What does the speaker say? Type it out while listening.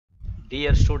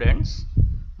Dear students,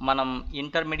 మనం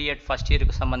intermediate first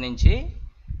ఇయర్కి సంబంధించి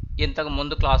ఇంతకు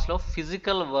ముందు క్లాస్లో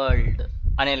ఫిజికల్ వరల్డ్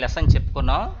అనే లెసన్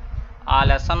చెప్పుకున్నాం. ఆ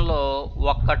లెసన్లో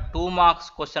ఒక్క 2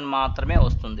 మార్క్స్ క్వశ్చన్ మాత్రమే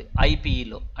వస్తుంది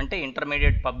ఐపీఈలో, అంటే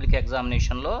ఇంటర్మీడియట్ పబ్లిక్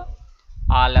ఎగ్జామినేషన్లో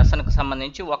ఆ లెసన్కి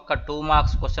సంబంధించి ఒక్క 2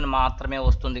 మార్క్స్ క్వశ్చన్ మాత్రమే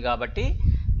వస్తుంది. కాబట్టి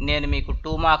నేను మీకు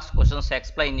 2 మార్క్స్ క్వశ్చన్స్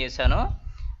ఎక్స్ప్లెయిన్ చేశాను.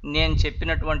 నేను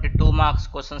చెప్పినటువంటి 2 మార్క్స్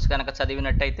క్వశ్చన్స్ కనుక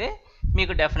చదివినట్టయితే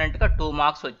మీకు డెఫినెట్గా 2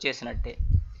 marks వచ్చేసినట్టే.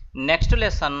 Next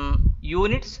lesson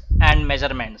units and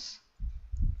measurements,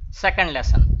 second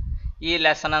lesson. ఈ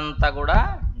లెసన్ అంతా కూడా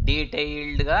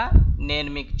డీటెయిల్డ్గా నేను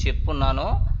మీకు చెప్పున్నాను.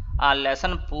 ఆ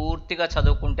లెసన్ పూర్తిగా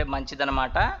చదువుకుంటే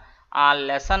మంచిదన్నమాట. ఆ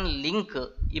లెసన్ లింక్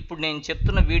ఇప్పుడు నేను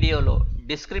చెప్తున్న వీడియోలో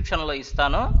డిస్క్రిప్షన్లో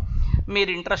ఇస్తాను. మీరు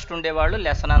ఇంట్రెస్ట్ ఉండేవాళ్ళు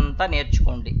లెసన్ అంతా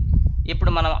నేర్చుకోండి.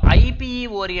 ఇప్పుడు మనం ఐపీఈ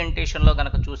ఓరియంటేషన్లో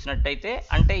కనుక చూసినట్టయితే,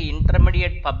 అంటే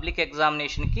ఇంటర్మీడియట్ పబ్లిక్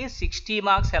ఎగ్జామినేషన్కి 60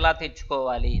 మార్క్స్ ఎలా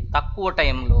తెచ్చుకోవాలి తక్కువ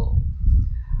టైంలో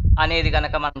అనేది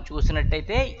కనుక మనం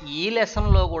చూసినట్టయితే, ఈ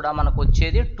లెసన్లో కూడా మనకు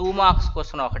వచ్చేది 2 మార్క్స్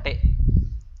క్వశ్చన్ ఒకటే.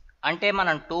 అంటే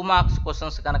మనం 2 మార్క్స్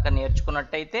క్వశ్చన్స్ కనుక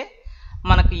నేర్చుకున్నట్టయితే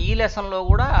మనకు ఈ లెసన్లో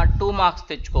కూడా 2 మార్క్స్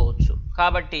తెచ్చుకోవచ్చు.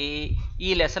 కాబట్టి ఈ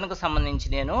లెసన్కు సంబంధించి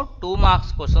నేను 2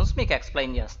 మార్క్స్ క్వశ్చన్స్ మీకు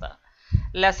ఎక్స్ప్లెయిన్ చేస్తాను.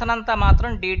 లెసన్ అంతా మాత్రం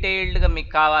డీటెయిల్డ్గా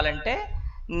మీకు కావాలంటే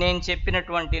నేను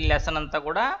చెప్పినటువంటి లెసన్ అంతా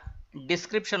కూడా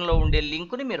డిస్క్రిప్షన్లో ఉండే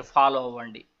లింకుని మీరు ఫాలో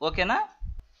అవ్వండి. ఓకేనా?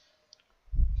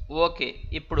 ఓకే,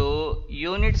 ఇప్పుడు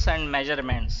యూనిట్స్ అండ్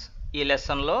మెజర్మెంట్స్ ఈ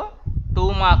లెసన్లో 2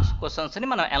 మార్క్స్ క్వశ్చన్స్ని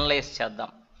మనం అనలైజ్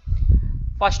చేద్దాం.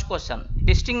 First question,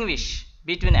 distinguish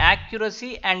between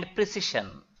accuracy and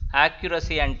precision.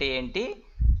 Accuracy అంటే ఏంటి,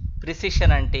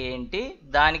 ప్రిసిషన్ అంటే ఏంటి,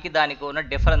 దానికి ఉన్న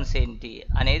డిఫరెన్స్ ఏంటి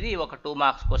అనేది ఒక 2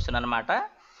 మార్క్స్ క్వశ్చన్ అనమాట.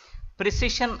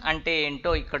 ప్రిసిషన్ అంటే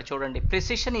ఏంటో ఇక్కడ చూడండి.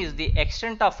 Precision is the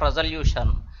extent of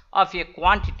resolution of A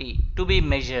quantity to be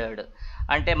measured.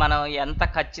 అంటే మనం ఎంత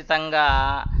ఖచ్చితంగా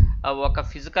ఒక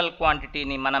ఫిజికల్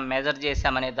క్వాంటిటీని మనం మెజర్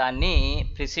చేసామనే దాన్ని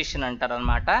ప్రిసిషన్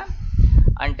అంటారనమాట.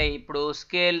 అంటే ఇప్పుడు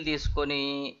స్కేల్ తీసుకొని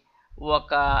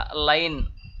ఒక లైన్,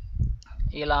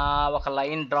 ఇలా ఒక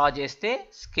లైన్ డ్రా చేస్తే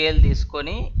స్కేల్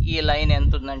తీసుకొని ఈ లైన్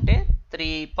ఎంత ఉందంటే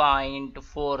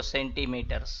 3.4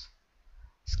 సెంటీమీటర్స్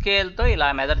స్కేల్తో ఇలా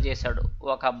మెజర్ చేశాడు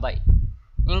ఒక అబ్బాయి.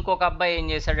 ఇంకొక అబ్బాయి ఏం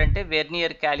చేశాడంటే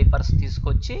వెర్నియర్ క్యాలిపర్స్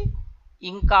తీసుకొచ్చి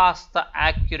ఇంకాస్త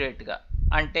యాక్యురేట్గా,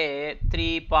 అంటే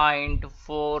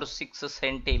 3.46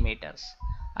 సెంటీమీటర్స్,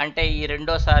 అంటే ఈ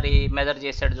రెండోసారి మెజర్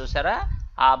చేశాడు చూసారా,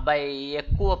 ఆ అబ్బాయి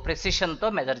ఎక్కువ ప్రెసిషన్తో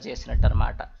మెజర్ చేసినట్టు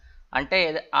అనమాట. అంటే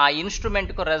ఆ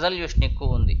ఇన్స్ట్రుమెంట్కు రెజల్యూషన్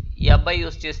ఎక్కువ ఉంది. ఈ అబ్బాయి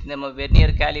యూజ్ చేసిందేమో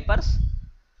వెర్నియర్ క్యాలిపర్స్,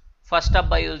 ఫస్ట్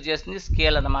అబ్బాయి యూజ్ చేసింది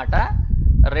స్కేల్ అనమాట.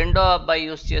 రెండో అబ్బాయి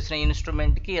యూజ్ చేసిన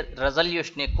ఇన్స్ట్రుమెంట్కి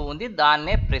రెజల్యూషన్ ఎక్కువ ఉంది,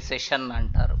 దాన్నే ప్రిసిషన్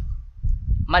అంటారు.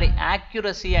 మరి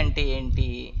యాక్యురసీ అంటే ఏంటి?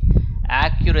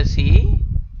 Accuracy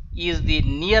is the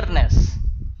nearness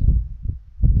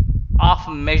of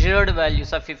measured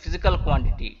values of a physical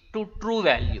quantity to true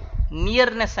value.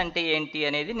 Nearness అంటే ఏంటి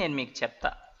అనేది నేను మీకు చెప్తా.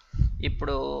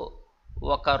 ఇప్పుడు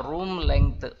ఒక రూమ్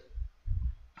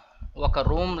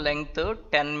లెంగ్త్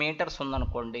 10 మీటర్స్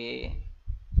ఉందనుకోండి.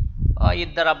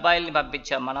 ఇద్దరు అబ్బాయిల్ని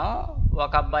పంపించాం మనం.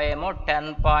 ఒక అబ్బాయి ఏమో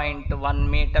 10.1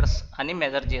 మీటర్స్ అని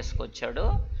మెజర్ చేసుకొచ్చాడు,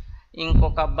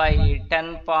 ఇంకొక అబ్బాయి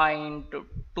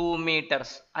 10.2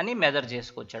 మీటర్స్ అని మెజర్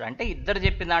చేసుకొచ్చాడు. అంటే ఇద్దరు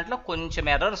చెప్పిన దాంట్లో కొంచెం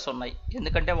ఎర్రర్స్ ఉన్నాయి,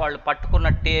 ఎందుకంటే వాళ్ళు పట్టుకున్న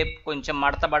టేప్ కొంచెం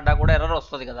మడతబడ్డా కూడా ఎర్రర్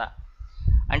వస్తుంది కదా.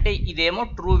 అంటే ఇదేమో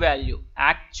ట్రూ వాల్యూ,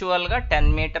 యాక్చువల్గా 10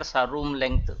 మీటర్స్ ఆ రూమ్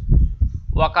లెంగ్త్.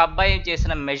 ఒక అబ్బాయి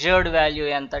చేసిన మెజర్డ్ వాల్యూ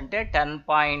ఎంతంటే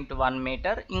 10.1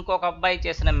 మీటర్, ఇంకొక అబ్బాయి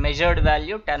చేసిన మెజర్డ్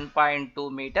వాల్యూ 10.2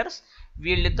 మీటర్స్.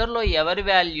 వీళ్ళిద్దరిలో ఎవరి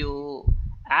వాల్యూ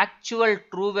యాక్చువల్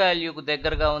ట్రూ వాల్యూకు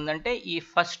దగ్గరగా ఉందంటే ఈ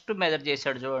ఫస్ట్ మెజర్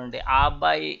చేశాడు చూడండి, ఆ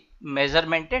అబ్బాయి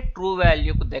మెజర్మెంటే ట్రూ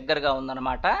వాల్యూకు దగ్గరగా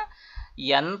ఉందన్నమాట.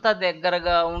 ఎంత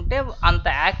దగ్గరగా ఉంటే అంత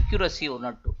యాక్యురసీ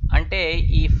ఉన్నట్టు. అంటే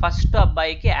ఈ ఫస్ట్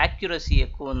అబ్బాయికి యాక్యురసీ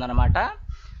ఎక్కువ ఉందన్నమాట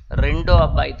రెండో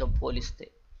అబ్బాయితో పోలిస్తే.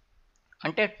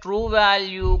 అంటే ట్రూ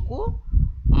వాల్యూకు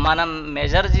మనం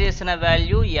మెజర్ చేసిన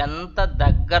వాల్యూ ఎంత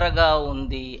దగ్గరగా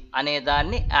ఉంది అనే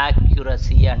దాన్ని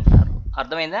యాక్యురసీ అంటారు.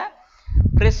 అర్థమైందా?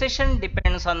 Precision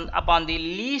depends upon the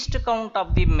least count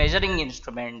of the measuring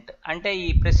instrument. అంటే ఈ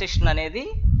ప్రిసిషన్ అనేది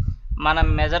మనం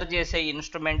మెజర్ చేసే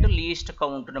ఇన్స్ట్రుమెంట్ లీస్ట్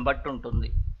కౌంట్ని బట్టి ఉంటుంది.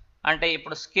 అంటే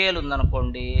ఇప్పుడు స్కేల్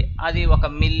ఉందనుకోండి, అది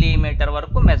 1 మిల్లీమీటర్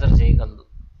వరకు మెజర్ చేయగలదు.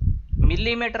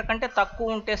 మిల్లీమీటర్ కంటే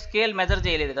తక్కువ ఉంటే స్కేల్ మెజర్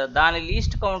చేయలేదు కదా, దాని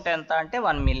లీస్ట్ కౌంట్ ఎంత అంటే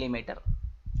 1 మిల్లీమీటర్.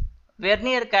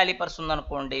 వెర్నియర్ క్యాలిపర్స్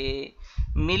ఉందనుకోండి,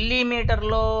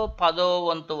 మిల్లీమీటర్లో 10వ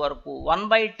వంతు వరకు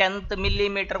 1/10th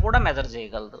మిల్లీమీటర్ కూడా మెజర్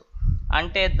చేయగలదు.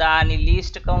 అంటే దాని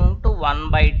లీస్ట్ కౌంట్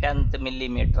 1/10th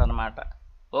మిల్లీమీటర్ అనమాట.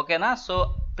 ఓకేనా? సో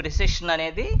ప్రిసిషన్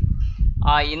అనేది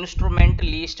ఆ ఇన్స్ట్రుమెంట్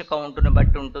లీస్ట్ కౌంట్ని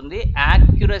బట్టి ఉంటుంది,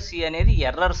 యాక్యురసీ అనేది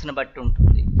ఎర్రర్స్ని బట్టి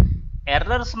ఉంటుంది.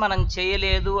 ఎర్రర్స్ మనం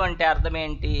చేయలేదు అంటే అర్థం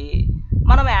ఏంటి?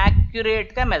 మనం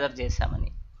యాక్యురేట్గా మెజర్ చేసామని.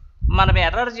 మనం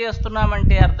ఎర్రర్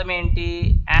చేస్తున్నామంటే అర్థం ఏంటి?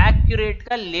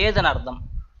 యాక్యురేట్గా లేదని అర్థం.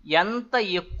 ఎంత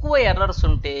ఎక్కువ ఎర్రర్స్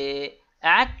ఉంటే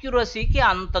యాక్యురసీకి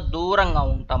అంత దూరంగా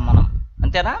ఉంటాం మనం,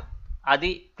 అంతేనా?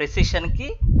 అది ప్రెసిషన్కి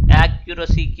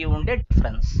యాక్యురసీకి ఉండే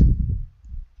difference.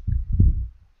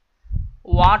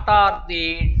 What are the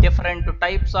different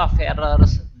types of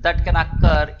errors that can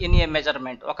అక్కర్ in a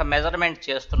measurement? ఒక మెజర్మెంట్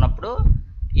చేస్తున్నప్పుడు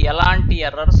ఎలాంటి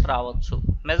ఎర్రర్స్ రావచ్చు?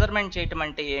 మెజర్మెంట్ చేయటం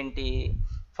అంటే ఏంటి?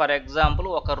 ఫర్ ఎగ్జాంపుల్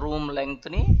ఒక రూమ్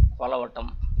లెంగ్త్ని కొలవటం,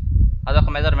 అదొక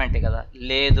మెజర్మెంటే కదా.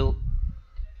 లేదు,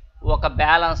 ఒక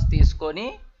బ్యాలెన్స్ తీసుకొని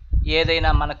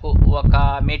ఏదైనా మనకు ఒక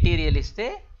మెటీరియల్ ఇస్తే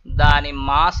దాని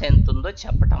మాస్ ఎంత ఉందో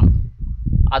చెప్పటం,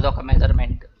 అదొక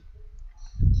మెజర్మెంట్.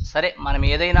 సరే, మనం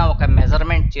ఏదైనా ఒక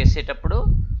మెజర్మెంట్ చేసేటప్పుడు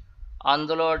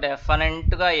అందులో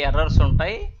డెఫినెట్గా ఎర్రర్స్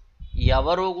ఉంటాయి.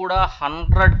 ఎవరు కూడా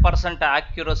 100%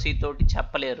 యాక్యురసీ తోటి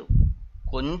చెప్పలేరు.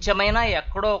 కొంచెమైనా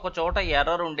ఎక్కడో ఒక చోట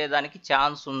ఎర్రర్ ఉండేదానికి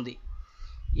ఛాన్స్ ఉంది.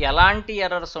 ఎలాంటి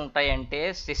ఎర్రర్స్ ఉంటాయంటే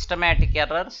సిస్టమాటిక్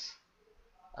ఎర్రర్స్,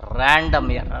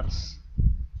 ర్యాండమ్ ఎర్రర్స్.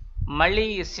 మళ్ళీ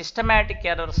ఈ systematic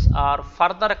errors are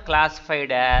further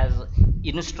classified as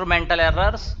instrumental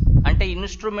errors. అంటే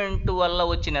ఇన్స్ట్రుమెంట్ వల్ల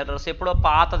వచ్చిన ఎర్రర్స్, ఎప్పుడో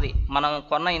పాతది మనం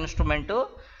కొన్న ఇన్స్ట్రుమెంటు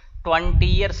 20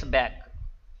 years బ్యాక్,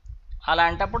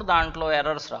 అలాంటప్పుడు దాంట్లో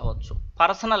ఎర్రర్స్ రావచ్చు.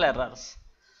 పర్సనల్ ఎర్రర్స్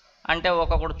అంటే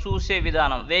ఒక్కొక్కడు చూసే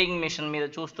విధానం, వేయింగ్ మిషన్ మీద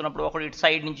చూస్తున్నప్పుడు ఒకడు ఇటు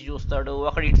సైడ్ నుంచి చూస్తాడు,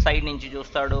 ఒకడు ఇటు సైడ్ నుంచి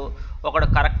చూస్తాడు, ఒకడు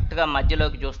కరెక్ట్గా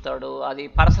మధ్యలోకి చూస్తాడు, అది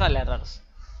personal errors.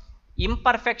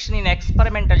 Imperfection in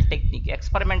experimental technique,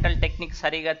 experimental technique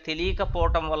సరిగా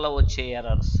తెలియకపోవటం వల్ల వచ్చే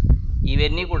ఎర్రర్స్,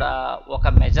 ఇవన్నీ కూడా ఒక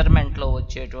మెజర్మెంట్లో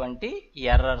వచ్చేటువంటి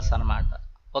ఎర్రర్స్ అన్నమాట.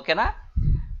 ఓకేనా?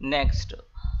 Next,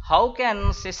 how can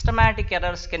systematic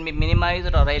errors can be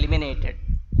minimised are eliminated?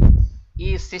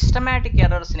 ఈ సిస్టమాటిక్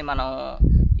ఎర్రర్స్ని మనం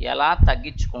ఎలా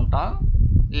తగ్గించుకుంటాం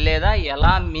లేదా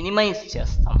ఎలా మినిమైజ్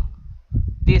చేస్తాం?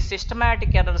 The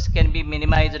systematic errors can be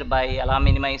minimised by, ఎలా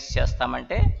మినిమైజ్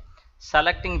చేస్తామంటే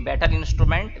selecting better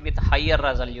instrument with higher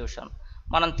resolution.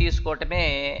 మనం తీసుకోవటమే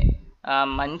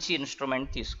మంచి ఇన్స్ట్రుమెంట్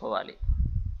తీసుకోవాలి.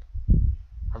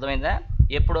 అర్థమైందా?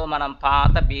 ఎప్పుడో మనం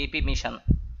పాత BP machine,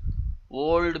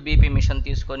 old BP machine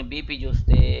తీసుకొని బీపీ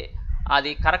చూస్తే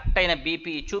అది కరెక్ట్ అయిన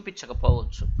బీపీ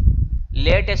చూపించకపోవచ్చు.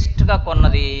 లేటెస్ట్గా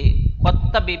కొన్నది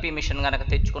కొత్త బీపీ మిషన్ కనుక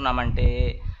తెచ్చుకున్నామంటే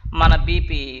మన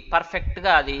బీపీ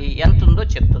పర్ఫెక్ట్గా అది ఎంత ఉందో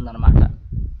చెప్తుందన్నమాట.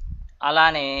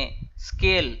 అలానే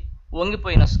స్కేల్,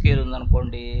 వంగిపోయిన స్కేల్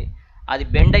ఉందనుకోండి, అది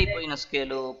బెండ్ అయిపోయిన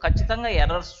స్కేలు ఖచ్చితంగా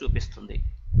ఎర్రర్స్ చూపిస్తుంది.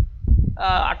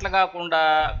 అట్లా కాకుండా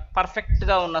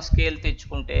పర్ఫెక్ట్గా ఉన్న స్కేల్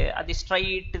తెచ్చుకుంటే అది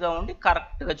స్ట్రైట్గా ఉండి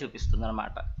కరెక్ట్గా చూపిస్తుంది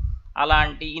అనమాట.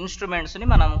 అలాంటి ఇన్స్ట్రుమెంట్స్ని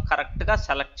మనం కరెక్ట్గా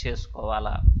సెలెక్ట్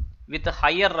చేసుకోవాలా, with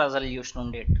higher resolution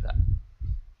ఉండేట్టుగా.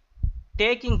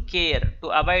 Taking care to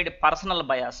avoid personal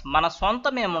bias, మన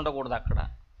సొంతం ఏమి ఉండకూడదు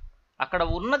అక్కడ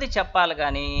ఉన్నది చెప్పాలి,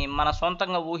 కానీ మన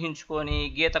సొంతంగా ఊహించుకొని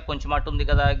గీత కొంచెం అటు ఉంది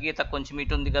కదా, గీత కొంచెం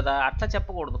ఇటు ఉంది కదా, అట్లా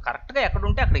చెప్పకూడదు. కరెక్ట్గా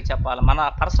ఎక్కడుంటే అక్కడికి చెప్పాలి. మన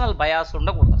పర్సనల్ బయాస్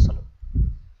ఉండకూడదు అసలు.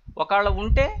 ఒకవేళ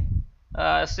ఉంటే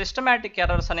సిస్టమాటిక్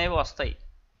ఎర్రర్స్ అనేవి వస్తాయి.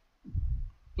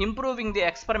 Improving the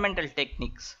experimental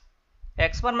techniques,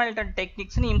 experimental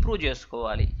టెక్నిక్స్ని improve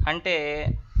చేసుకోవాలి. అంటే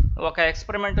ఒక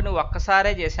ఎక్స్పెరిమెంట్ని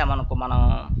ఒక్కసారే చేసామనుకో,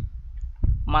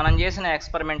 మనం చేసిన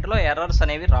ఎక్స్పెరిమెంట్లో ఎర్రర్స్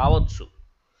అనేవి రావచ్చు.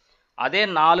 అదే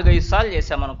 4-5 సార్లు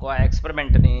చేసామనుకో ఆ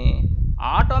ఎక్స్పెరిమెంట్ని,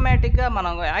 ఆటోమేటిక్గా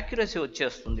మనం యాక్యురసీ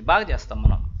వచ్చేస్తుంది, బాగా చేస్తాం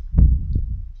మనం.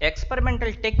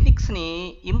 ఎక్స్పెరిమెంటల్ టెక్నిక్స్ని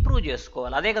ఇంప్రూవ్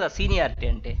చేసుకోవాలి, అదే కదా సీనియారిటీ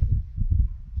అంటే.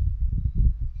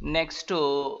 Next,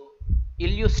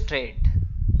 ఇల్యూస్ట్రేట్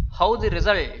how the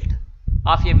result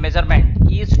of A measurement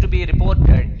is to be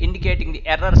reported indicating the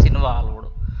errors involved.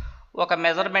 ఒక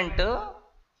మెజర్మెంట్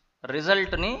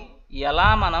రిజల్ట్ని ఎలా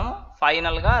మనం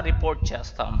ఫైనల్గా రిపోర్ట్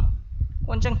చేస్తాం,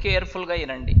 కొంచెం కేర్ఫుల్గా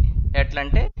వినండి.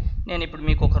 ఎట్లంటే, నేను ఇప్పుడు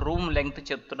మీకు ఒక రూమ్ లెంగ్త్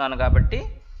చెప్తున్నాను కాబట్టి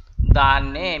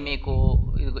దాన్నే మీకు,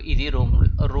 ఇది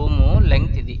రూము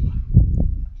లెంగ్త్, ఇది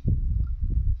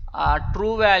ట్రూ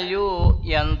వాల్యూ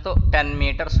ఎంతో 10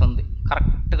 meters ఉంది,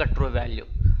 కరెక్ట్గా ట్రూ వాల్యూ.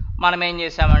 మనం ఏం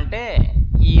చేసామంటే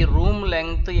ఈ రూమ్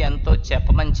లెంగ్త్ ఎంతో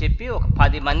చెప్పమని చెప్పి ఒక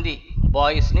 10 మంది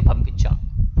బాయ్స్ని పంపించాం,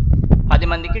 10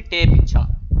 మందికి టేప్ ఇచ్చాం.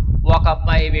 ఒక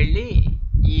అబ్బాయి వెళ్ళి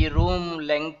ఈ రూమ్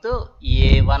లెంగ్త్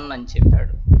A1 అని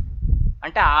చెప్పాడు.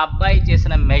 అంటే ఆ అబ్బాయి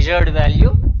చేసిన మెజర్డ్ వాల్యూ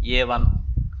A1,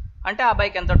 అంటే ఆ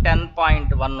అబ్బాయికి ఎంతో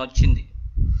 10.1 వచ్చింది.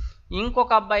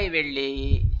 ఇంకొక అబ్బాయి వెళ్ళి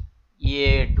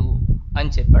A2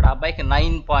 అని చెప్పాడు, ఆ అబ్బాయికి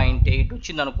 9.8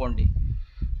 వచ్చింది అనుకోండి.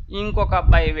 ఇంకొక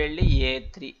అబ్బాయి వెళ్ళి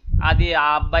A3, అది ఆ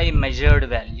అబ్బాయి మెజర్డ్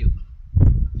వాల్యూ.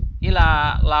 ఇలా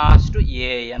లాస్ట్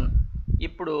AN.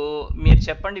 ఇప్పుడు మీరు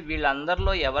చెప్పండి,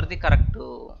 వీళ్ళందరిలో ఎవరిది correct?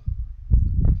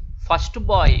 First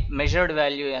boy measured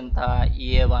value ఎంత?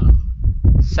 A1.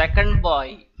 Second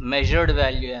bye measured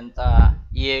value ఎంత,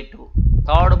 A2.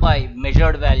 Third bye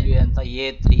measured value ఎంత,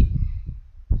 A3.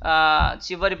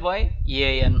 చివరి బాయ్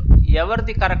AN.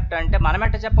 ఎవరిది కరెక్ట్ అంటే మనం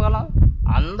ఎట్లా చెప్పగలం?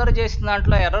 అందరు చేసిన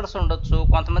దాంట్లో ఎర్రర్స్ ఉండొచ్చు,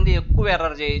 కొంతమంది ఎక్కువ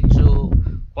ఎర్రర్ చేయొచ్చు,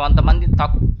 కొంతమంది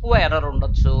తక్కువ ఎర్రర్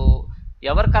ఉండొచ్చు.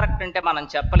 ఎవరు కరెక్ట్ అంటే మనం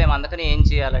చెప్పలేము. అందుకని ఏం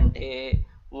చేయాలంటే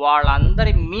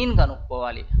వాళ్ళందరి మీన్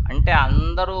కనుక్కోవాలి. అంటే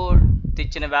అందరూ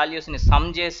తెచ్చిన వాల్యూస్ని సమ్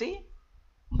చేసి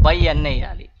బై n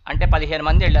వేయాలి. అంటే 15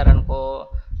 మంది వెళ్ళారనుకో,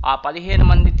 ఆ 15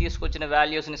 మంది తీసుకొచ్చిన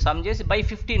వాల్యూస్ని సమ్ చేసి బై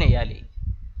 15 వేయాలి.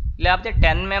 లేకపోతే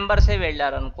 10 మెంబర్సే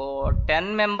వెళ్ళారనుకో, 10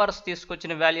 మెంబర్స్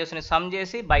తీసుకొచ్చిన వాల్యూస్ని సమ్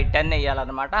చేసి బై 10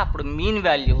 వేయాలన్నమాట. అప్పుడు మీన్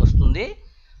వాల్యూ వస్తుంది.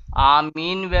 ఆ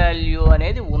మీన్ వాల్యూ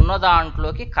అనేది ఉన్న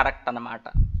దాంట్లోకి కరెక్ట్ అన్నమాట.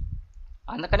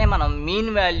 అందుకనే మనం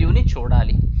మీన్ వాల్యూని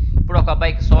చూడాలి. ఇప్పుడు ఒక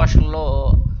అబ్బాయికి సోషల్లో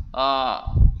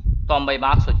 90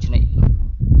 మార్క్స్ వచ్చినాయి,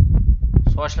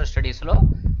 సోషల్ స్టడీస్లో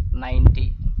 90,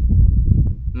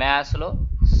 మ్యాథ్స్లో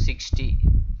 60,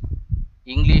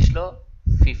 ఇంగ్లీష్లో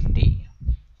 50,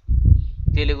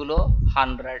 తెలుగులో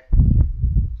 100.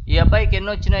 ఈ అబ్బాయికి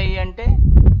ఎన్ని వచ్చినాయి అంటే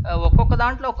ఒక్కొక్క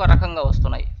దాంట్లో ఒక రకంగా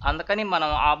వస్తున్నాయి. అందుకని మనం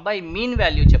ఆ అబ్బాయి మీన్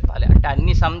వాల్యూ చెప్పాలి. అంటే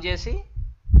అన్ని సమ్ చేసి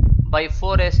బై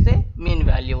 4 వేస్తే మీన్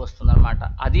వాల్యూ వస్తుందన్నమాట.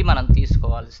 అది మనం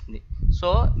తీసుకోవాల్సింది. సో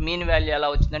మీన్ వాల్యూ ఎలా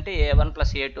వచ్చిందంటే A1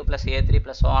 + A2 + A3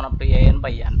 + so on up to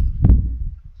AN/n.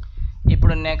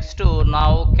 ఇప్పుడు next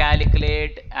now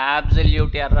calculate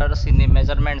absolute errors in the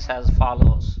measurements as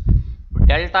follows.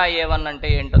 Delta A1 అంటే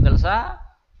ఏంటో తెలుసా?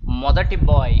 మొదటి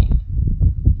బాయ్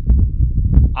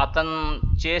అతను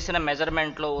చేసిన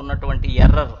మెజర్మెంట్లో ఉన్నటువంటి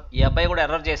ఎర్రర్. ఈ అబ్బాయి కూడా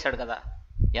ఎర్రర్ చేశాడు కదా.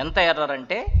 ఎంత ఎర్రర్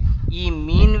అంటే ఈ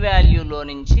మీన్ వాల్యూలో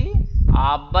నుంచి ఆ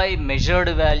అబ్బాయి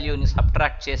మెజర్డ్ వాల్యూని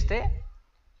సబ్ట్రాక్ట్ చేస్తే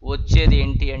వచ్చేది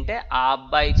ఏంటి అంటే ఆ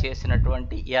అబ్బాయి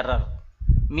చేసినటువంటి ఎర్రర్.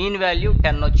 మీన్ వాల్యూ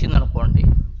 10 వచ్చింది అనుకోండి,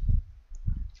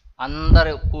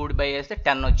 అందరూ కూడి బై వేస్తే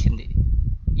 10 వచ్చింది.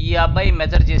 ఈ అబ్బాయి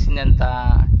మెజర్ చేసింది ఎంత?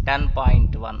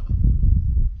 10.1.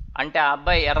 అంటే ఆ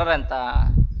అబ్బాయి ఎర్రర్ ఎంత?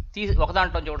 ఒక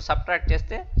దాంట్లో ఒకటి సబ్ట్రాక్ట్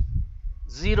చేస్తే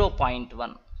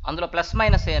 0.1. అందులో ప్లస్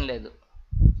మైనస్ ఏం లేదు,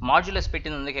 మాడ్యులస్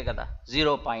పెట్టింది అందుకే కదా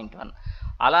 0.1.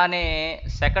 అలానే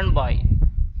సెకండ్ బాయ్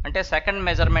అంటే సెకండ్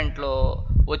మెజర్మెంట్లో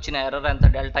వచ్చిన ఎర్రర్ ఎంత?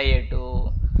 Delta A2,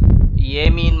 A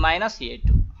mean minus A2.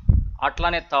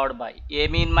 అట్లానే third bye A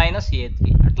mean minus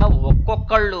A3. అట్లా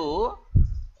ఒక్కొక్కళ్ళు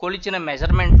కొలిచిన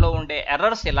మెజర్మెంట్లో ఉండే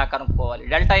ఎర్రర్స్ ఇలా కనుక్కోవాలి.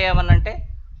 డెల్టా A1 అంటే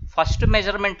ఫస్ట్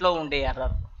మెజర్మెంట్లో ఉండే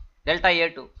ఎర్రర్, డెల్టా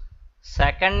A2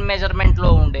 సెకండ్ మెజర్మెంట్లో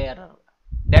ఉండే ఎర్రర్,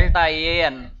 డెల్టా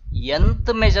AN nth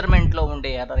మెజర్మెంట్లో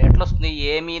ఉండే ఎర్రర్. ఎట్లా వస్తుంది?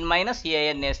 A మీన్ మైనస్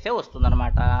AN వేస్తే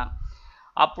వస్తుందన్నమాట.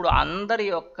 అప్పుడు అందరి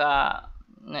యొక్క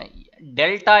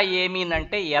డెల్టా A మీన్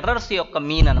అంటే ఎర్రర్స్ యొక్క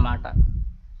మీన్ అనమాట.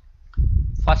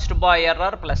 First boy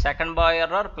error plus second bye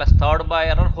error plus third bye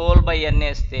error whole by n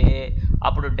వేస్తే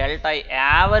అప్పుడు డెల్టా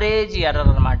యావరేజ్ ఎర్రర్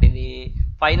అనమాట. ఇది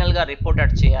ఫైనల్గా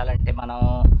రిపోర్టెడ్ చేయాలంటే మనం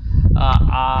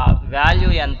ఆ వాల్యూ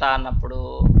ఎంత అన్నప్పుడు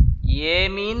A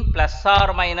mean plus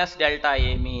are minus delta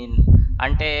A mean.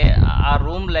 అంటే ఆ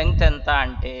రూమ్ లెంగ్త్ ఎంత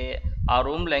అంటే ఆ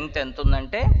రూమ్ లెంగ్త్ ఎంత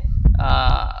ఉందంటే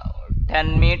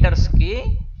 10 మీటర్స్కి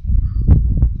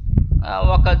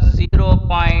ఒక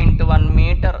 0.1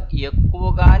 మీటర్ ఎక్కువ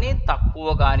కానీ తక్కువ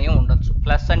కానీ ఉండొచ్చు.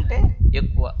 ప్లస్ అంటే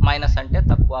ఎక్కువ, మైనస్ అంటే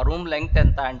తక్కువ. రూమ్ లెంగ్త్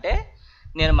ఎంత అంటే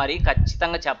నేను మరీ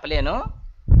ఖచ్చితంగా చెప్పలేను.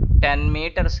 10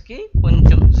 మీటర్స్కి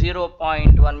కొంచెం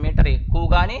 0.1 మీటర్ ఎక్కువ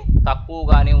కానీ తక్కువ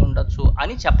కానీ ఉండొచ్చు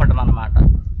అని చెప్పడం అన్నమాట.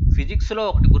 ఫిజిక్స్లో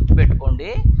ఒకటి గుర్తుపెట్టుకోండి,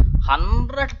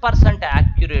 100%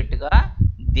 యాక్యురేట్గా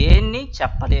దేన్ని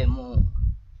చెప్పలేము,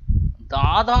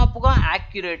 దాదాపుగా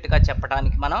యాక్యురేట్గా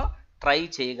చెప్పడానికి మనం ట్రై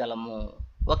చేయగలము.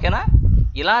 ఓకేనా?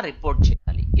 ఇలా రిపోర్ట్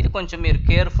చేయాలి. ఇది కొంచెం మీరు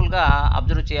కేర్ఫుల్గా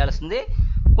అబ్జర్వ్ చేయాల్సింది,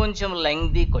 కొంచెం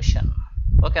లెంగ్తీ క్వశ్చన్.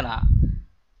 ఓకేనా?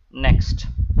 Next,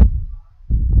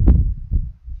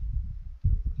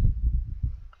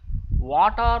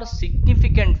 what are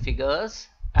significant figures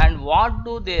and what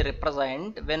do they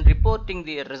represent when reporting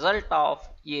the result of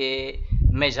a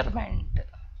measurement?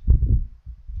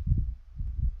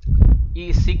 ఈ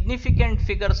సిగ్నిఫికెంట్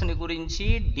ఫిగర్స్ని గురించి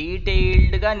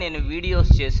డీటెయిల్డ్గా నేను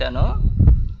వీడియోస్ చేశాను.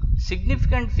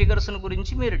 సిగ్నిఫికెంట్ ఫిగర్స్ని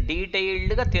గురించి మీరు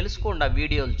డీటెయిల్డ్గా తెలుసుకోండి ఆ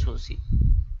వీడియోలు చూసి.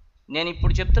 నేను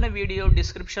ఇప్పుడు చెప్తున్న వీడియో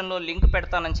డిస్క్రిప్షన్లో లింక్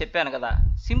పెడతానని చెప్పాను కదా.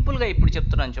 సింపుల్గా ఇప్పుడు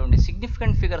చెప్తున్నాను చూడండి.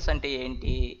 సిగ్నిఫికెంట్ ఫిగర్స్ అంటే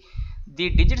ఏంటి? The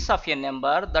digits of a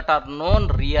number that are known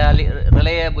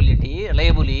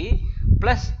reliably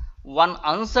plus one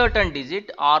uncertain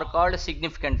digit are called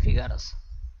significant figures.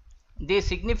 The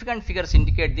significant figures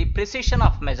indicate the precision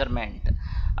of measurement.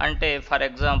 అంటే ఫర్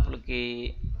ఎగ్జాంపుల్కి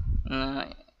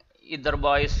ఇద్దరు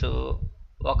బాయ్స్,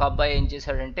 ఒక అబ్బాయి ఏం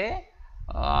చేశాడంటే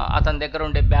అతని దగ్గర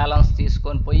ఉండే బ్యాలెన్స్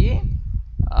తీసుకొని పోయి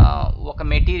ఒక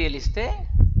మెటీరియల్ ఇస్తే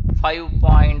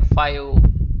 5.5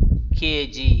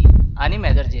 kg అని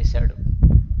మెజర్ చేశాడు.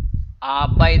 ఆ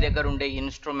అబ్బాయి దగ్గర ఉండే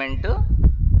ఇన్స్ట్రుమెంట్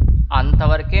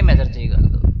అంతవరకే మెజర్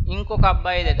చేయగలదు. ఇంకొక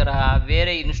అబ్బాయి దగ్గర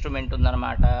వేరే ఇన్స్ట్రుమెంట్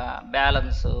ఉందన్నమాట,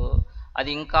 బ్యాలెన్స్. అది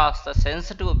ఇంకాస్త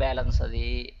సెన్సిటివ్ బ్యాలెన్స్. అది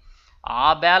ఆ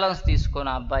బ్యాలెన్స్ తీసుకున్న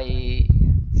అబ్బాయి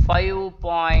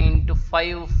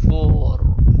 5.54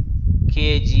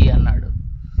 kg అన్నాడు.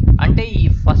 అంటే ఈ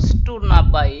ఫస్ట్ ఉన్న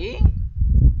అబ్బాయి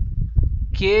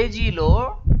కేజీలో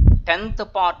 10th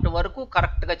పార్ట్ వరకు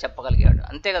కరెక్ట్గా చెప్పగలిగాడు,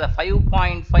 అంతే కదా.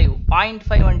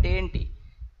 5.5 అంటే ఏంటి,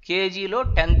 కేజీలో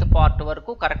 10th పార్ట్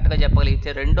వరకు కరెక్ట్గా చెప్పగలిగితే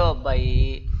రెండో అబ్బాయి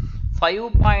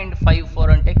 5.54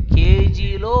 అంటే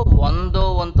కేజీలో 100వ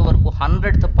వంతు వరకు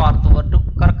 100th పార్ట్ వరకు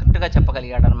కరెక్ట్గా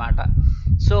చెప్పగలిగాడు అనమాట.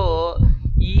 సో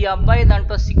ఈ అబ్బాయి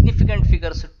దాంట్లో సిగ్నిఫికెంట్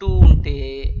ఫిగర్స్ 2 ఉంటే,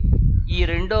 ఈ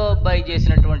రెండో అబ్బాయి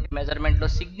చేసినటువంటి మెజర్మెంట్లో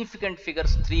సిగ్నిఫికెంట్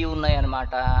ఫిగర్స్ 3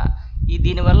 ఉన్నాయన్నమాట.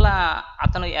 దీనివల్ల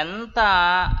అతను ఎంత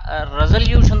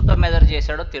రెజల్యూషన్తో మెజర్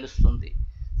చేశాడో తెలుస్తుంది.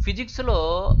 ఫిజిక్స్లో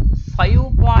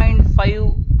 5.5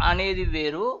 అనేది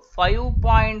వేరు,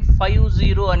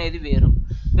 5.50 అనేది వేరు.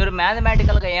 మీరు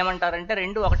మ్యాథమెటికల్గా ఏమంటారంటే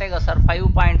రెండు ఒకటే కదా సార్,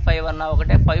 5.5 అన్నా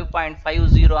ఒకటే,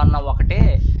 5.50 అన్నా ఒకటే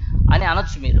అని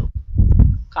అనొచ్చు మీరు.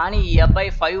 కానీ ఈ అబ్బాయి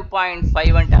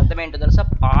 5.5 అంటే అర్థం ఏంటో తెలుసా,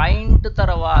 పాయింట్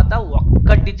తర్వాత ఒక్క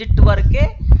డిజిట్ వరకే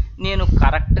నేను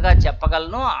కరెక్ట్గా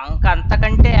చెప్పగలను,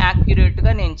 అంతకంటే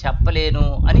యాక్యురేట్గా నేను చెప్పలేను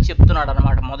అని చెప్తున్నాడు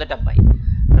అనమాట మొదటి అబ్బాయి.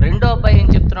 రెండో అబ్బాయి ఏం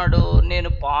చెప్తున్నాడు, నేను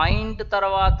పాయింట్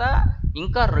తర్వాత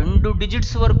ఇంకా 2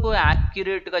 డిజిట్స్ వరకు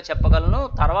యాక్యురేట్గా చెప్పగలను,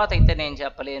 తర్వాత అయితే నేను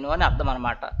చెప్పలేను అని అర్థం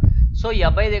అనమాట. సో ఈ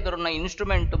అబ్బాయి దగ్గర ఉన్న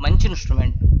ఇన్స్ట్రుమెంట్ మంచి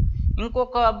ఇన్స్ట్రుమెంట్.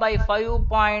 ఇంకొక అబ్బాయి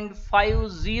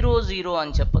 5.500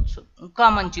 అని చెప్పొచ్చు, ఇంకా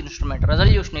మంచి ఇన్స్ట్రుమెంట్,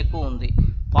 రెజల్యూషన్ ఎక్కువ ఉంది,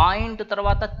 పాయింట్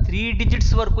తర్వాత 3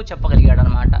 డిజిట్స్ వరకు చెప్పగలిగాడు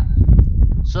అనమాట.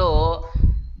 సో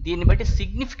దీన్ని బట్టి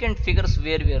సిగ్నిఫికెంట్ ఫిగర్స్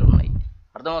వేరు ఉన్నాయి,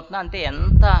 అర్థమవుతుందా. అంటే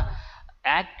ఎంత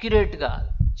యాక్యురేట్గా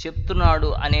చెప్తున్నాడు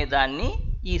అనే దాన్ని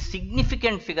ఈ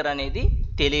సిగ్నిఫికెంట్ ఫిగర్ అనేది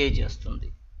తెలియజేస్తుంది.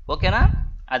 ఓకేనా,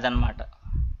 అదనమాట.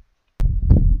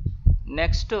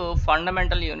 నెక్స్ట్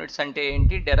ఫండమెంటల్ యూనిట్స్ అంటే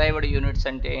ఏంటి, డెరైవ్డ్ యూనిట్స్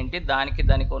అంటే ఏంటి, దానికి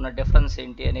ఉన్న డిఫరెన్స్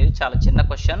ఏంటి అనేది చాలా చిన్న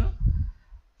క్వశ్చన్.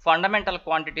 ఫండమెంటల్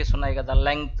క్వాంటిటీస్ ఉన్నాయి కదా,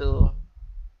 లెంగ్త్,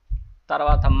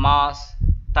 తర్వాత మాస్,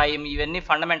 టైం, ఇవన్నీ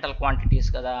ఫండమెంటల్ క్వాంటిటీస్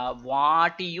కదా,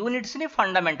 వాటి యూనిట్స్ని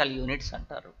ఫండమెంటల్ యూనిట్స్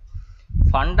అంటారు.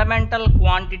 ఫండమెంటల్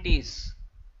క్వాంటిటీస్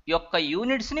యొక్క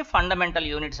యూనిట్స్ని ఫండమెంటల్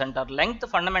యూనిట్స్ అంటారు. లెంగ్త్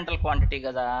ఫండమెంటల్ క్వాంటిటీ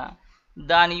కదా,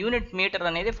 దాని యూనిట్ మీటర్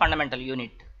అనేది ఫండమెంటల్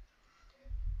యూనిట్.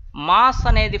 మాస్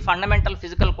అనేది ఫండమెంటల్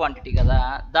ఫిజికల్ క్వాంటిటీ కదా,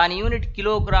 దాని యూనిట్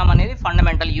కిలోగ్రామ్ అనేది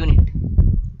ఫండమెంటల్ యూనిట్.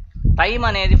 టైం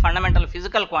అనేది ఫండమెంటల్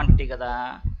ఫిజికల్ క్వాంటిటీ కదా,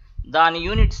 దాని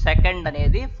యూనిట్ సెకండ్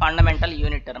అనేది ఫండమెంటల్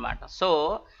యూనిట్ అనమాట. సో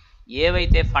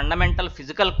ఏవైతే ఫండమెంటల్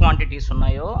ఫిజికల్ క్వాంటిటీస్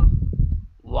ఉన్నాయో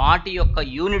వాటి యొక్క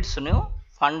యూనిట్స్ను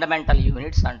ఫండమెంటల్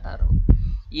యూనిట్స్ అంటారు.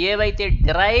 ఏవైతే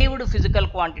డిరైవ్డ్ ఫిజికల్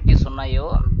క్వాంటిటీస్ ఉన్నాయో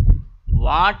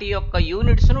వాటి యొక్క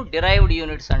యూనిట్స్ను డిరైవ్డ్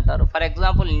యూనిట్స్ అంటారు. ఫర్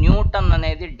ఎగ్జాంపుల్ న్యూటన్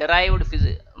అనేది డిరైవ్డ్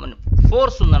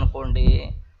ఫోర్స్ ఉందనుకోండి,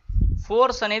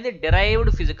 ఫోర్స్ అనేది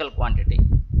డిరైవ్డ్ ఫిజికల్ క్వాంటిటీ,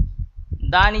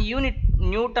 దాని యూనిట్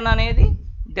న్యూటన్ అనేది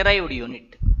డిరైవ్డ్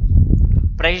యూనిట్.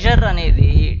 ప్రెషర్ అనేది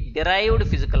డిరైవ్డ్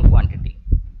ఫిజికల్ క్వాంటిటీ,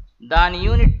 దాని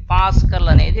యూనిట్ పాస్కల్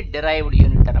అనేది డిరైవ్డ్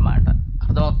యూనిట్ అన్నమాట.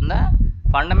 అర్థమవుతుందా.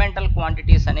 ఫండమెంటల్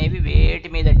క్వాంటిటీస్ అనేవి వేటి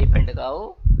మీద డిపెండ్ కావు,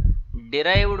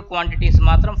 డిరైవ్డ్ క్వాంటిటీస్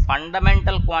మాత్రం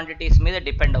ఫండమెంటల్ క్వాంటిటీస్ మీద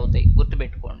డిపెండ్ అవుతాయి,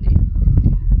 గుర్తుపెట్టుకోండి.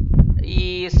 ఈ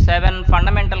 7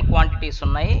 ఫండమెంటల్ క్వాంటిటీస్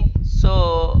ఉన్నాయి, సో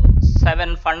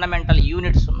 7 ఫండమెంటల్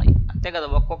యూనిట్స్ ఉన్నాయి, అంతే కదా.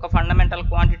 ఒక్కొక్క ఫండమెంటల్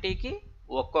క్వాంటిటీకి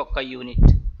ఒక్కొక్క యూనిట్.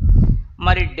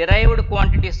 మరి డిరైవ్డ్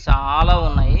క్వాంటిటీస్ చాలా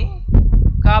ఉన్నాయి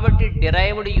కాబట్టి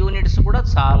డిరైవ్డ్ యూనిట్స్ కూడా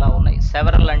చాలా ఉన్నాయి.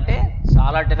 సెవరల్ అంటే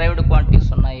చాలా డిరైవ్డ్ క్వాంటిటీస్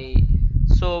ఉన్నాయి,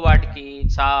 సో వాటికి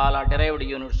చాలా డిరైవ్డ్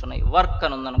యూనిట్స్ ఉన్నాయి. వర్క్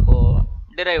అని ఉందనుకో,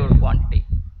 డిరైవ్డ్ క్వాంటిటీ,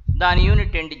 దాని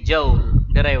యూనిట్ ఏంటి, జౌల్,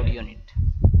 డిరైవ్డ్ యూనిట్,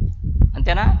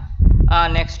 అంతేనా.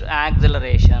 Next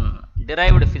acceleration,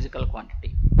 derived physical quantity,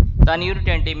 దాని యూనిట్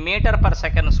ఏంటి, మీటర్ పర్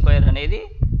సెకండ్ స్క్వేర్ అనేది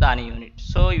దాని యూనిట్.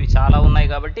 సో ఇవి చాలా ఉన్నాయి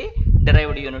కాబట్టి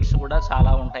డిరైవ్డ్ యూనిట్స్ కూడా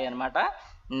చాలా ఉంటాయి అన్నమాట.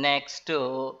 Next,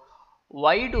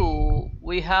 why do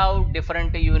we have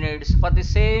different units for the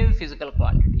same physical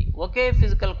quantity. Okay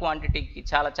physical క్వాంటిటీకి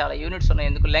చాలా యూనిట్స్ ఉన్నాయి.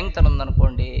 ఎందుకు, లెంగ్త్ అని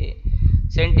ఉందనుకోండి,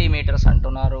 సెంటీమీటర్స్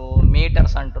అంటున్నారు,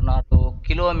 మీటర్స్ అంటున్నారు,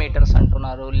 కిలోమీటర్స్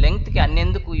అంటున్నారు, లెంగ్త్కి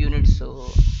అన్నెందుకు యూనిట్స్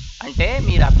అంటే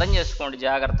మీరు అర్థం చేసుకోండి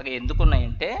జాగ్రత్తగా.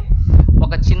 ఎందుకున్నాయంటే,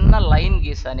 ఒక చిన్న లైన్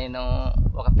గీసా నేను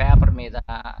ఒక పేపర్ మీద,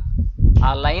 ఆ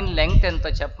లైన్ లెంగ్త్ ఎంతో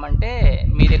చెప్పమంటే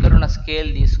మీ దగ్గర ఉన్న స్కేల్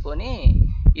తీసుకొని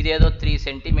ఇదేదో 3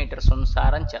 సెంటీమీటర్స్ ఉంది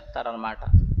సార్ అని చెప్తారనమాట.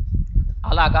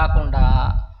 అలా కాకుండా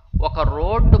ఒక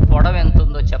రోడ్డు పొడవు ఎంత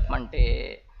ఉందో చెప్పమంటే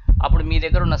అప్పుడు మీ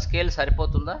దగ్గర ఉన్న స్కేల్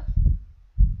సరిపోతుందా?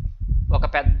 ఒక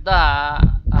పెద్ద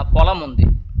పొలం ఉంది,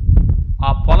 ఆ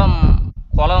పొలం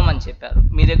కొలవమని చెప్పారు,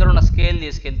 మీ దగ్గర ఉన్న స్కేల్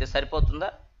తీసుకెళ్తే సరిపోతుందా?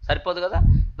 సరిపోదు కదా.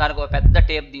 దానికి ఒక పెద్ద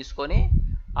టేప్ తీసుకొని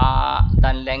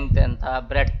దాని లెంగ్త్ ఎంత,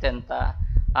 బ్రెడ్త్ ఎంత,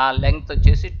 ఆ లెంగ్త్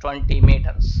వచ్చేసి 20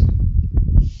 మీటర్స్,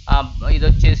 ఇది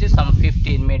వచ్చేసి సమ్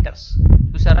 15 మీటర్స్.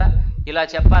 చూసారా, ఇలా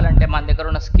చెప్పాలంటే మన దగ్గర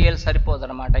ఉన్న స్కేల్ సరిపోదు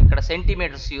అనమాట. ఇక్కడ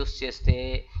సెంటీమీటర్స్ యూస్ చేస్తే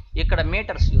ఇక్కడ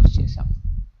మీటర్స్ యూస్ చేసాం.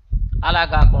 అలా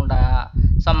కాకుండా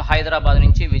సమ్ హైదరాబాద్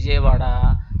నుంచి విజయవాడ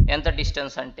ఎంత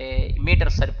డిస్టెన్స్ అంటే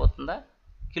మీటర్స్ సరిపోతుందా,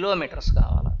 కిలోమీటర్స్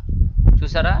కావాలా.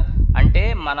 చూసారా, అంటే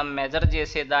మనం మెజర్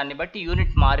చేసే దాన్ని బట్టి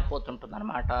యూనిట్ మారిపోతుంటుంది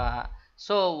అనమాట.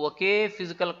 సో ఒకే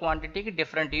ఫిజికల్ క్వాంటిటీకి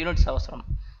డిఫరెంట్ యూనిట్స్ అవసరం.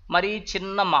 మరి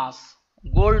చిన్న మాస్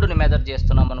గోల్డ్ని మెజర్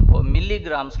చేస్తున్నాం అనుకో,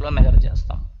 మిల్లీగ్రామ్స్లో మెజర్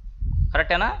చేస్తాం,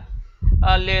 కరెక్టేనా.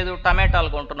 లేదు టమాటాలు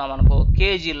కొంటున్నాం అనుకో,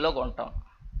 కేజీల్లో కొంటాం.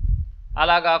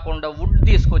 అలా కాకుండా వుడ్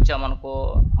తీసుకొచ్చామనుకో,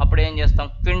 అప్పుడు ఏం చేస్తాం,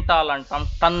 క్వింటాల్ అంటాం,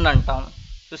 టన్ అంటాం.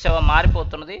 చూసావా,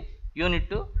 మారిపోతున్నది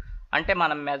యూనిట్. అంటే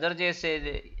మనం మెజర్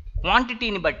చేసేది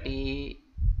క్వాంటిటీని బట్టి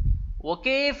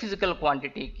ఒకే ఫిజికల్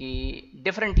క్వాంటిటీకి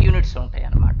డిఫరెంట్ యూనిట్స్ ఉంటాయి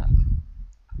అన్నమాట.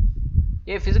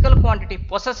 A physical quantity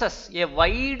possesses a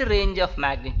wide range of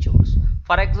magnitudes.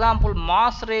 For example,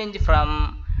 mass range from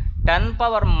 10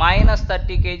 power minus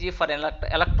 30 kg for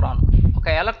electron. ఒక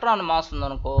ఎలక్ట్రాన్ మాస్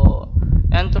ఉందనుకో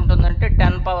ఎంత ఉంటుందంటే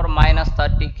 10 power minus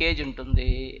 30 kg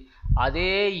ఉంటుంది. అదే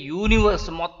యూనివర్స్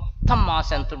మొత్తం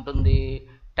మాస్ ఎంత ఉంటుంది,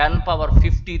 10 power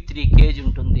 53 kg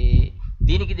ఉంటుంది.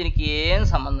 దీనికి ఏం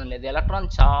సంబంధం లేదు.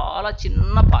 ఎలక్ట్రాన్ చాలా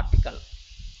చిన్న పార్టికల్,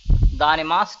 దాని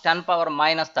mass 10 power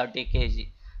minus 30 kg.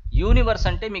 Universe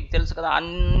అంటే మీకు తెలుసు కదా,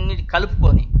 అన్ని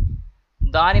కలుపుకొని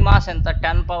దాని మాస్ ఎంత,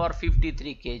 10 power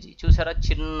 53 kg. చూసారా,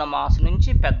 చిన్న మాస్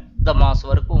నుంచి పెద్ద మాస్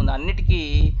వరకు ఉంది. అన్నిటికీ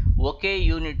ఒకే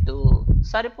యూనిట్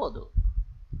సరిపోదు.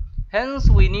 Hence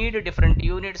we need different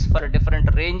units for different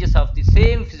ranges of the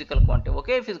same physical quantity.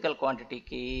 Okay physical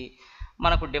క్వాంటిటీకి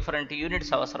మనకు డిఫరెంట్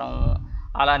యూనిట్స్ అవసరం.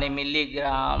 అలానే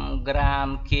మిల్లీగ్రామ్,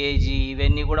 గ్రామ్, కేజీ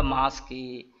ఇవన్నీ కూడా మాస్కి,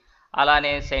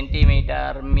 అలానే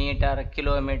సెంటీమీటర్, మీటర్,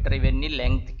 కిలోమీటర్ ఇవన్నీ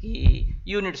లెంగ్త్కి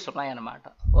యూనిట్స్ ఉన్నాయన్నమాట.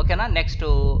 ఓకేనా. Next,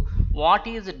 what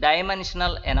is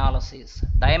dimensional analysis.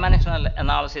 Dimensional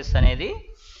analysis అనేది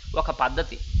ఒక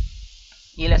పద్ధతి.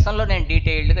 ఈ లెసన్లో నేను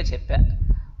డీటెయిల్డ్గా చెప్పా.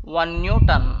 1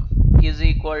 Newton is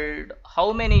equalled how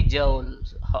many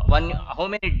joules, how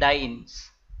many dynes.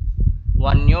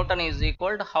 1 Newton is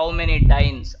equalled how many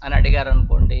dynes అని అడిగారు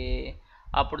అనుకోండి,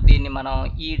 అప్పుడు దీన్ని మనం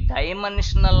ఈ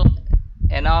డైమెన్షనల్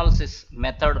ఎనాలిసిస్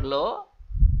మెథడ్లో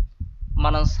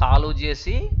మనం సాల్వ్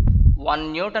చేసి 1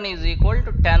 Newton is equal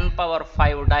to 10 power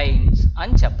 5 dynes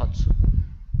అని చెప్పచ్చు.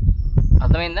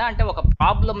 అర్థమైందా. అంటే ఒక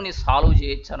ప్రాబ్లమ్ని సాల్వ్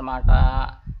చేయొచ్చు అనమాట.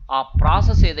 ఆ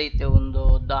ప్రాసెస్ ఏదైతే ఉందో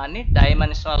దాన్ని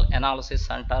డైమెన్షనల్ ఎనాలిసిస్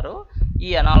అంటారు.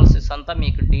 ఈ ఎనాలిసిస్ అంతా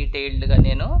మీకు డీటెయిల్డ్గా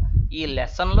నేను ఈ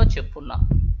లెసన్లో చెప్పున్నా.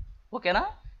 ఓకేనా.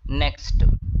 Next,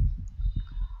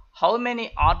 how many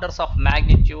orders of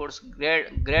magnitudes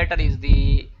greater is the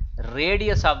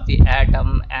radius of the atom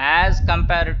as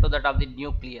compared to that of the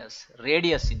nucleus.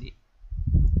 Radius ఇది.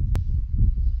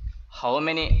 How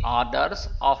many orders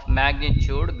of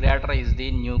magnitude greater is the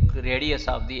radius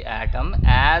of the atom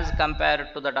as compared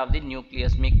to that of the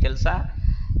nucleus. మీకు తెలుసా,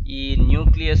 ఈ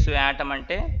nucleus atom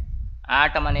అంటే,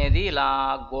 atom అనేది ఇలా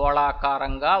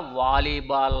గోళాకారంగా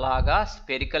volleyball లాగా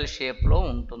spherical షేప్లో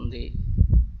ఉంటుంది.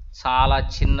 చాలా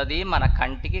చిన్నది, మన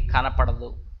కంటికి కనపడదు.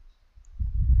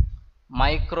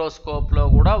 మైక్రోస్కోప్లో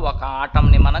కూడా ఒక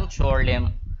ఆటంని మనం చూడలేము.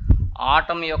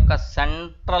 ఆటమ్ యొక్క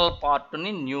సెంట్రల్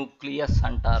పార్ట్ని న్యూక్లియస్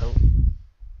అంటారు.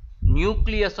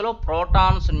 న్యూక్లియస్లో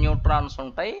ప్రోటాన్స్, న్యూట్రాన్స్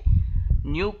ఉంటాయి.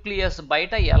 న్యూక్లియస్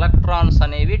బయట ఎలక్ట్రాన్స్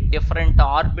అనేవి డిఫరెంట్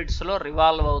ఆర్బిట్స్లో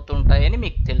రివాల్వ్ అవుతుంటాయని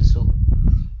మీకు తెలుసు.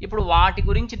 ఇప్పుడు వాటి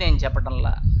గురించి నేను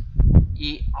చెప్పడంలా,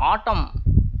 ఈ ఆటమ్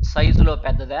సైజులో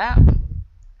పెద్దదా,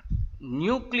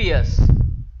 న్యూక్లియస్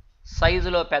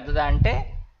సైజులో పెద్దదా అంటే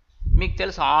మీకు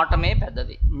తెలుసు ఆటమే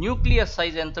పెద్దది. న్యూక్లియస్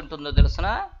సైజ్ ఎంత ఉంటుందో తెలుసిన,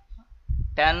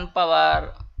 10 power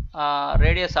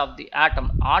radius of the atom.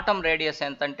 Atom radius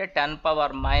ఎంత అంటే 10 power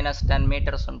minus 10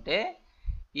 మీటర్స్ ఉంటే,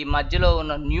 ఈ మధ్యలో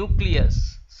ఉన్న న్యూక్లియస్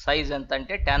సైజ్ ఎంత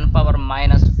అంటే 10 power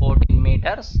minus 14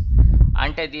 మీటర్స్.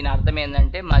 అంటే దీని అర్థం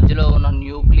ఏంటంటే, మధ్యలో ఉన్న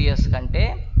న్యూక్లియస్ కంటే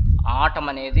ఆటమ్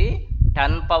అనేది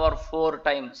 10 power 4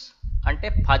 టైమ్స్, అంటే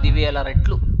 10,000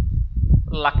 రెట్లు,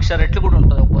 1,00,000 రెట్లు కూడా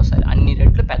ఉంటుంది ఒక్కోసారి. అన్ని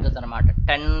రెట్లు పెద్దది అనమాట.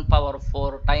 10 power 4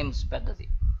 టైమ్స్ పెద్దది.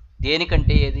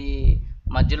 దేనికంటే ఏది,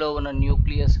 మధ్యలో ఉన్న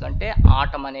న్యూక్లియస్ కంటే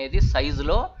ఆటమ్ అనేది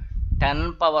సైజులో 10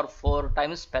 power 4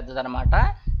 టైమ్స్ పెద్దదనమాట.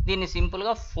 దీన్ని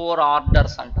సింపుల్గా 4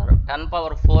 ఆర్డర్స్ అంటారు. 10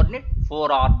 power 4ని 4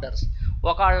 ఆర్డర్స్.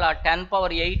 ఒకవేళ 10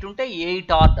 power 8 ఉంటే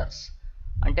 8 ఆర్డర్స్.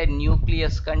 అంటే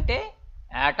న్యూక్లియస్ కంటే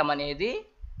ఆటమ్ అనేది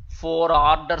 4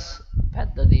 ఆర్డర్స్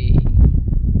పెద్దది.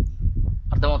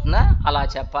 అర్థమవుతుందా, అలా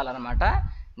చెప్పాలన్నమాట.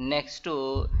 Next,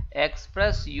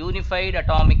 express unified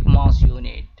atomic mass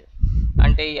unit.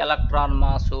 అంటే ఎలక్ట్రాన్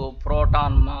మాసు,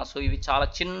 ప్రోటాన్ మాసు ఇవి చాలా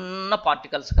చిన్న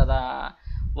పార్టికల్స్ కదా,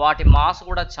 వాటి మాస్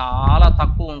కూడా చాలా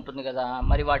తక్కువ ఉంటుంది కదా.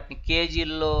 మరి వాటిని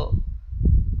కేజీల్లో,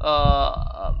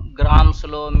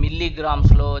 గ్రామ్స్లో,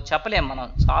 మిల్లీగ్రామ్స్లో చెప్పలేం మనం.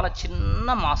 చాలా చిన్న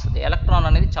మాస్ అది. ఎలక్ట్రాన్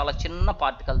అనేది చాలా చిన్న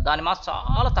పార్టికల్, దాని మాస్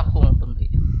చాలా తక్కువ ఉంటుంది.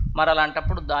 మరి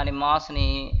అలాంటప్పుడు దాని మాస్ని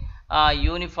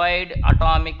యూనిఫైడ్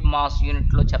అటామిక్ మాస్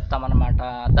యూనిట్లో చెప్తామన్నమాట.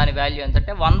 దాని వాల్యూ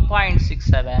ఎంతంటే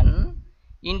 1.67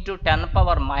 ×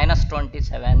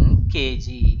 10⁻⁻27 kg.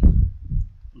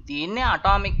 దీన్నే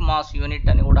అటామిక్ మాస్ యూనిట్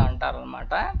అని కూడా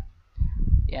అంటారనమాట.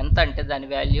 ఎంత అంటే దాని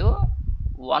వాల్యూ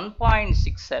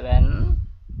 1.67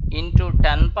 ×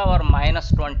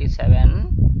 10⁻⁻27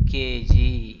 kg.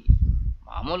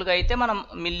 మామూలుగా అయితే మనం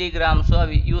మిల్లీగ్రామ్స్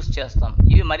అవి యూస్ చేస్తాం.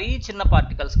 ఇవి మరీ చిన్న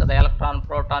పార్టికల్స్ కదా, ఎలక్ట్రాన్,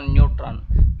 ప్రోటాన్, న్యూట్రాన్.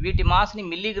 వీటి మాస్ని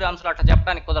మిల్లీగ్రామ్స్లో అట్లా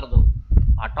చెప్పడానికి కుదరదు,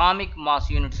 అటామిక్ మాస్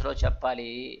యూనిట్స్లో చెప్పాలి.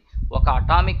 ఒక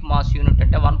అటామిక్ మాస్ యూనిట్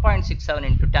అంటే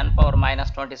 1.67 ×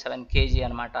 10⁻⁻27 kg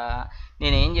అనమాట.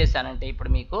 నేను ఏం చేశానంటే ఇప్పుడు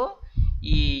మీకు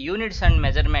ఈ యూనిట్స్ అండ్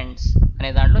మెజర్మెంట్స్ అనే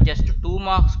దాంట్లో జస్ట్ 2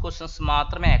 మార్క్స్ క్వశ్చన్స్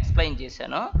మాత్రమే ఎక్స్ప్లెయిన్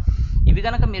చేశాను. ఇవి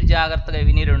కనుక మీరు జాగ్రత్తగా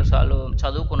విని 2 సార్లు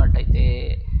చదువుకున్నట్టయితే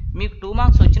మీకు 2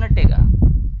 మార్క్స్ వచ్చినట్టేగా.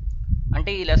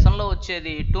 అంటే ఈ లెసన్లో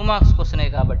వచ్చేది 2 మార్క్స్ క్వశ్చనే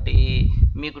కాబట్టి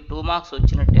మీకు 2 మార్క్స్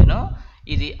వచ్చినట్టేను.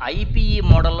 ఇది IPE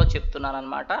మోడల్లో చెప్తున్నాను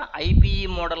అనమాట. IPE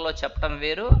మోడల్లో చెప్పడం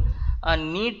వేరు,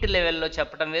 నీట్ లెవెల్లో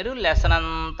చెప్పడం వేరు, లెసన్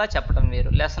అంతా చెప్పడం వేరు.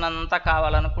 లెసన్ అంతా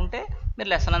కావాలనుకుంటే మీరు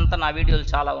లెసన్ అంతా నా వీడియోలు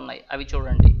చాలా ఉన్నాయి, అవి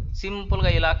చూడండి.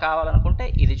 సింపుల్గా ఇలా కావాలనుకుంటే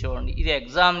ఇది చూడండి. ఇది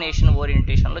ఎగ్జామినేషన్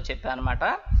ఓరియంటేషన్లో చెప్పాను అనమాట.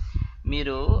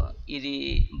 మీరు ఇది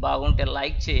బాగుంటే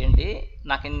లైక్ చేయండి.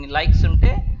 నాకు ఇన్ని లైక్స్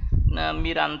ఉంటే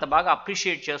మీరు అంత బాగా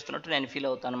అప్రిషియేట్ చేస్తున్నట్టు నేను ఫీల్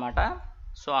అవుతాను అనమాట.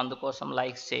 సో అందుకోసం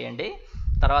లైక్స్ చేయండి,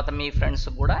 తర్వాత మీ ఫ్రెండ్స్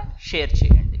కూడా షేర్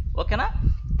చేయండి. ఓకేనా?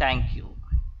 Thank you.